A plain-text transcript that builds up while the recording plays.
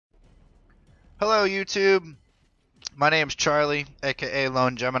Hello YouTube, my name's Charlie, aka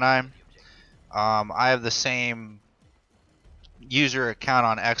Lone Gemini. I have the same user account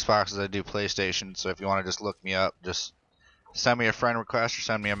on Xbox as I do PlayStation, so if you want to just look me up, just send me a friend request or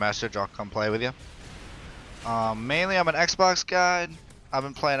send me a message, I'll come play with you. Mainly I'm an Xbox guy. I've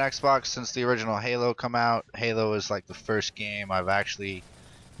been playing Xbox since the original Halo come out. Halo is like the first game I've actually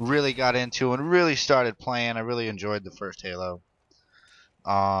really got into and really started playing. I really enjoyed the first Halo.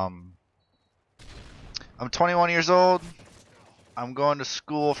 I'm 21 years old. I'm going to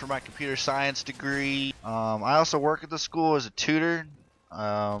school for my computer science degree. I also work at the school as a tutor.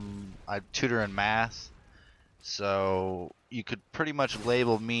 I tutor in math. So you could pretty much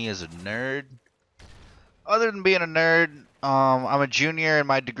label me as a nerd. Other than being a nerd, I'm a junior in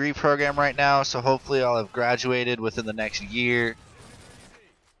my degree program right now, so hopefully I'll have graduated within the next year.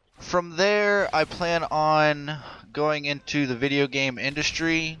 From there, I plan on going into the video game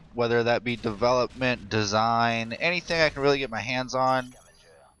industry, whether that be development, design, anything I can really get my hands on.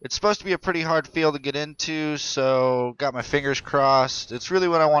 It's supposed to be a pretty hard field to get into, so got my fingers crossed. It's really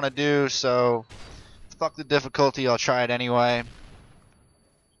what I want to do, so fuck the difficulty, I'll try it anyway.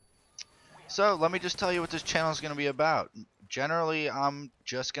 So let me just tell you what this channel is going to be about. Generally, I'm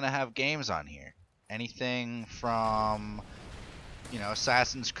just going to have games on here. Anything from,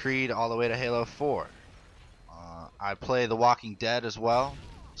 Assassin's Creed all the way to Halo 4. I play The Walking Dead as well,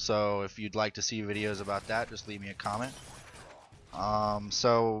 so if you'd like to see videos about that, just leave me a comment.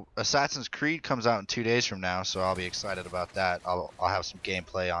 So Assassin's Creed comes out in 2 days from now, so I'll be excited about that. I'll have some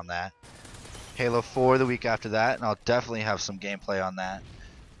gameplay on that. Halo 4 the week after that, and I'll definitely have some gameplay on that.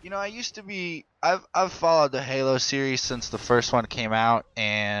 I've followed the Halo series since the first one came out,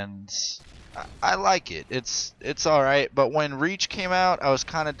 and I like it. It's alright, but when Reach came out, I was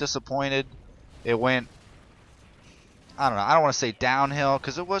kind of disappointed. It went, I don't know, I don't want to say downhill,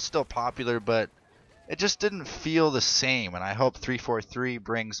 because it was still popular, but it just didn't feel the same, and I hope 343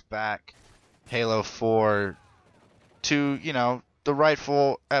 brings back Halo 4 to, the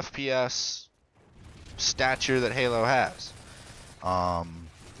rightful FPS stature that Halo has.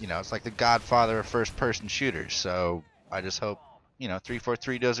 It's like the godfather of first-person shooters, so I just hope,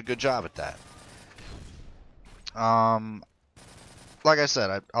 343 does a good job at that. Like I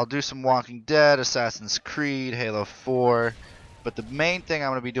said, I'll do some Walking Dead, Assassin's Creed, Halo 4, but the main thing I'm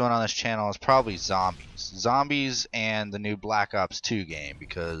going to be doing on this channel is probably zombies. Zombies and the new Black Ops 2 game,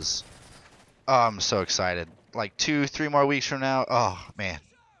 because I'm so excited. Like 2-3 more weeks from now, oh man,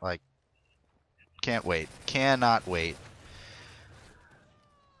 like, can't wait. Cannot wait.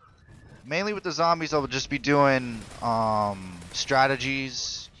 Mainly with the zombies, I'll just be doing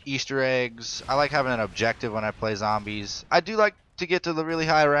strategies, Easter eggs. I like having an objective when I play zombies. I do like to get to the really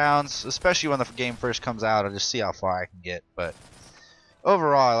high rounds, especially when the game first comes out. I'll just see how far I can get. But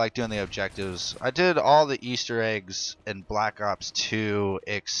overall, I like doing the objectives. I did all the Easter eggs in Black Ops 2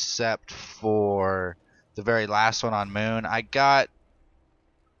 except for the very last one on Moon. I got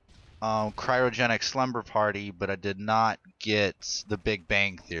Cryogenic Slumber Party, but I did not get the Big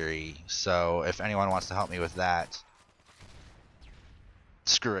Bang Theory. So if anyone wants to help me with that,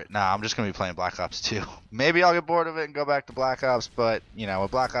 screw it. Nah, I'm just going to be playing Black Ops 2. Maybe I'll get bored of it and go back to Black Ops, but, when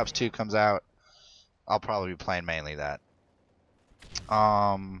Black Ops 2 comes out, I'll probably be playing mainly that.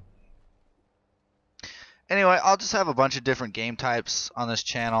 Anyway, I'll just have a bunch of different game types on this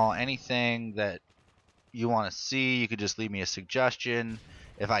channel. Anything that you want to see, you could just leave me a suggestion.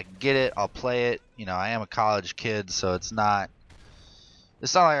 If I can get it, I'll play it. I am a college kid, so it's not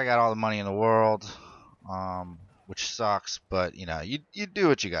like I got all the money in the world, which sucks, but you do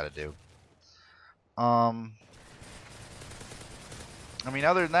what you got to do. Other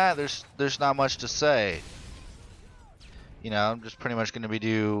than that, there's not much to say. I'm just pretty much going to be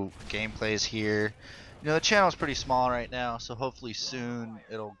do gameplays here. The channel's pretty small right now, so hopefully soon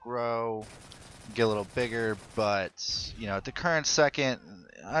it'll grow, get a little bigger, but at the current second,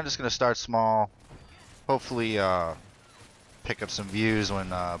 I'm just gonna start small, hopefully pick up some views when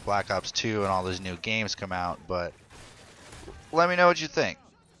Black Ops 2 and all those new games come out. But let me know what you think.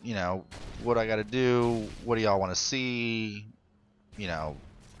 What I gotta do, what do y'all want to see,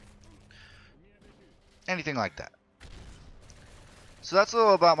 anything like that. So that's a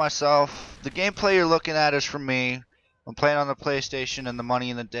little about myself. The gameplay you're looking at is from me. I'm playing on the PlayStation and the Money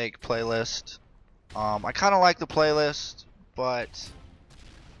in the Bank playlist. I kind of like the playlist, but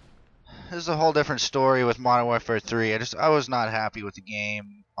this is a whole different story with Modern Warfare 3. I was not happy with the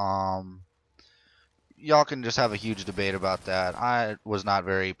game. Y'all can just have a huge debate about that. I was not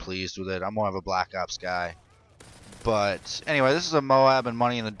very pleased with it. I'm more of a Black Ops guy. But anyway, this is a Moab and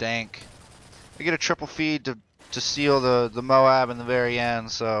Money in the Bank. I get a triple feed to seal the Moab in the very end,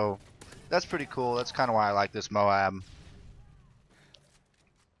 so that's pretty cool. That's kind of why I like this Moab.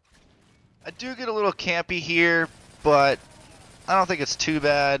 I do get a little campy here, but I don't think it's too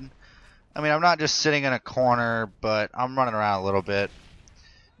bad. I mean, I'm not just sitting in a corner, but I'm running around a little bit.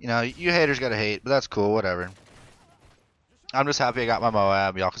 You know, you haters gotta hate, but that's cool, whatever. I'm just happy I got my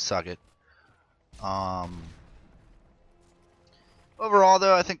Moab. Y'all can suck it. Overall,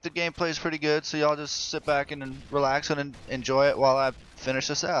 though, I think the gameplay is pretty good, so y'all just sit back and relax and enjoy it while I finish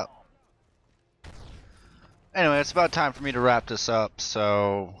this out. Anyway, it's about time for me to wrap this up,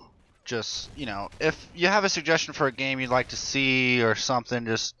 so just, you know, if you have a suggestion for a game you'd like to see or something,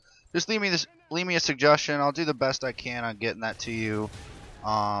 just leave me a suggestion. I'll do the best I can on getting that to you.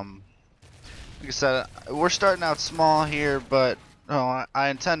 Like I said, we're starting out small here, but I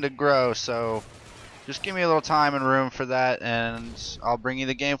intend to grow, so just give me a little time and room for that, and I'll bring you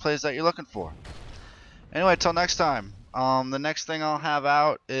the gameplays that you're looking for. Anyway, till next time. The next thing I'll have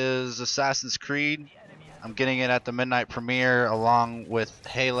out is Assassin's Creed. I'm getting it at the midnight premiere along with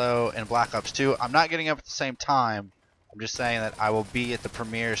Halo and Black Ops 2. I'm not getting up at the same time. I'm just saying that I will be at the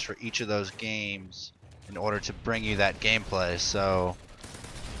premieres for each of those games in order to bring you that gameplay. So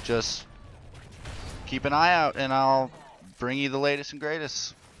just keep an eye out and I'll bring you the latest and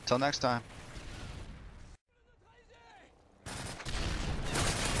greatest. Till next time.